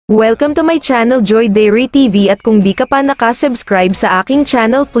Welcome to my channel Joy Dairy TV at kung di ka pa nakasubscribe sa aking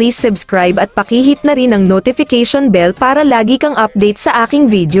channel, please subscribe at pakihit na rin ang notification bell para lagi kang update sa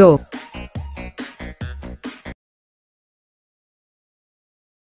aking video.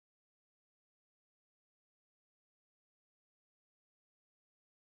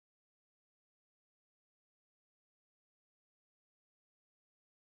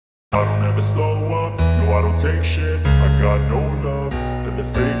 I don't ever slow up, no I don't take shit. I got no love for the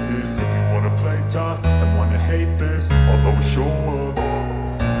fakeness. If you wanna play tough and wanna hate this, I'll always show up.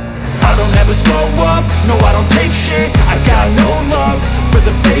 I don't ever slow up, no I don't take shit. I got no love for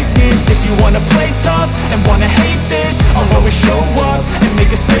the fakeness. If you wanna play tough and wanna hate this, I'll always show up and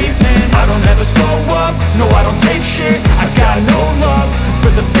make a statement. I don't ever slow up, no I don't take shit. I got no love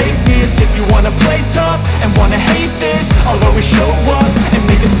for the fakeness. If you wanna play tough and wanna hate this, I'll always show up and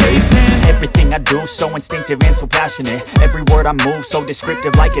make a statement. Everything I do so instinctive and so passionate. Every word I move so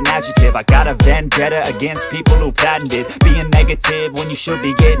descriptive like an adjective. I got a vendetta against people who patented being negative when you should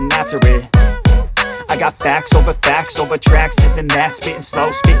be getting after it. I got facts over tracks, this and that. Spitting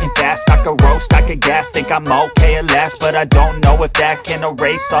slow, spitting fast. I could roast, I could gas. Think I'm okay at last, but I don't know if that can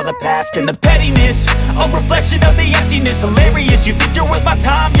erase all the past. And the pettiness, a reflection of the emptiness. Hilarious, you think you're worth my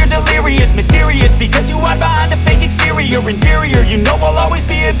time, you're delirious. Mysterious, because you hide behind a fake exterior. Inferior, you know I'll always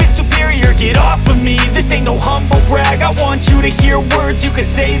be a bit superior. Get off of me, this ain't no humble brag. I want you to hear words, you can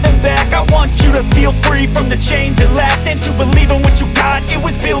say them back. I want you to feel free from the chains at last, and to believe in what you got, it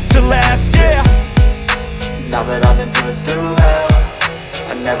was built to last, yeah. Now that I've been put through hell,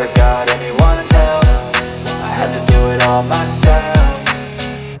 I never got anyone's help. I had to do it all myself.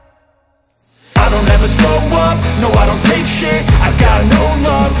 I don't ever slow up, no I don't take shit. I got no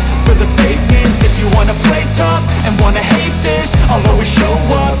love for the fakeness. If you wanna play tough and wanna hate this, I'll always show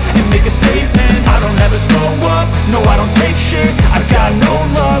up and make a statement. I don't ever slow up, no I don't take shit. I got no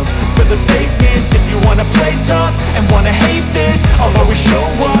love for the fakeness. If you wanna play tough and wanna hate this, I'll always show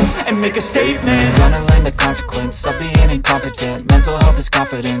up and make a statement. Gonna learn the consequence of being incompetent. Mental health is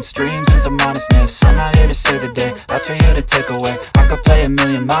confidence, dreams and some honestness. I'm not here to save the day, that's for you to take away. I could play a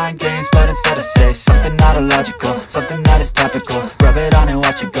million mind games, but instead I say something not illogical, something that is topical. Rub it on and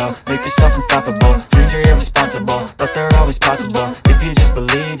watch it go, make yourself unstoppable. Dreams are irresponsible, but they're always possible. If you just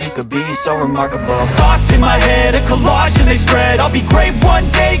believe, you could be so remarkable. Thoughts in my head, a collage and they spread. I'll be great one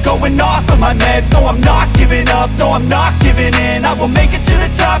day, going off of my meds. No, I'm not giving up, no, I'm not giving in. I will make it to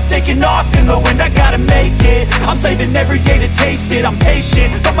the top, taking off in the wind. I gotta make it, I'm saving every day to taste it. I'm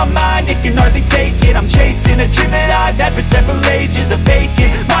patient, but my mind, it can hardly take it. I'm chasing a dream that I've had for several ages. A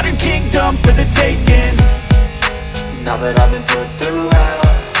vacant, modern kingdom for the taking. Now that I've been put through hell,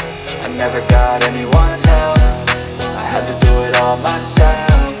 I never got anyone's help. I had to do it all myself.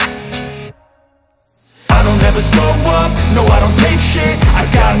 I don't ever slow up, no I don't take shit. I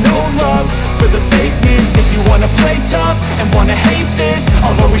got no love for the fakeness. If you wanna play tough and wanna hate this,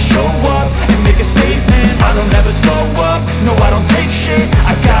 I'll always show up and make a statement. I don't ever slow up, no I don't take shit.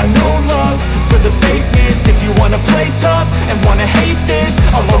 I got no love for the fakeness. If you wanna play tough and wanna hate this,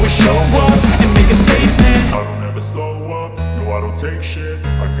 I'll always show up and make a statement. I don't ever slow up, no I don't take shit.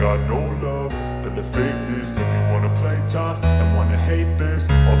 I got no love for the fakeness. If you wanna play tough and wanna hate this,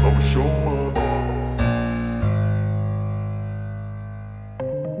 I'll always show up.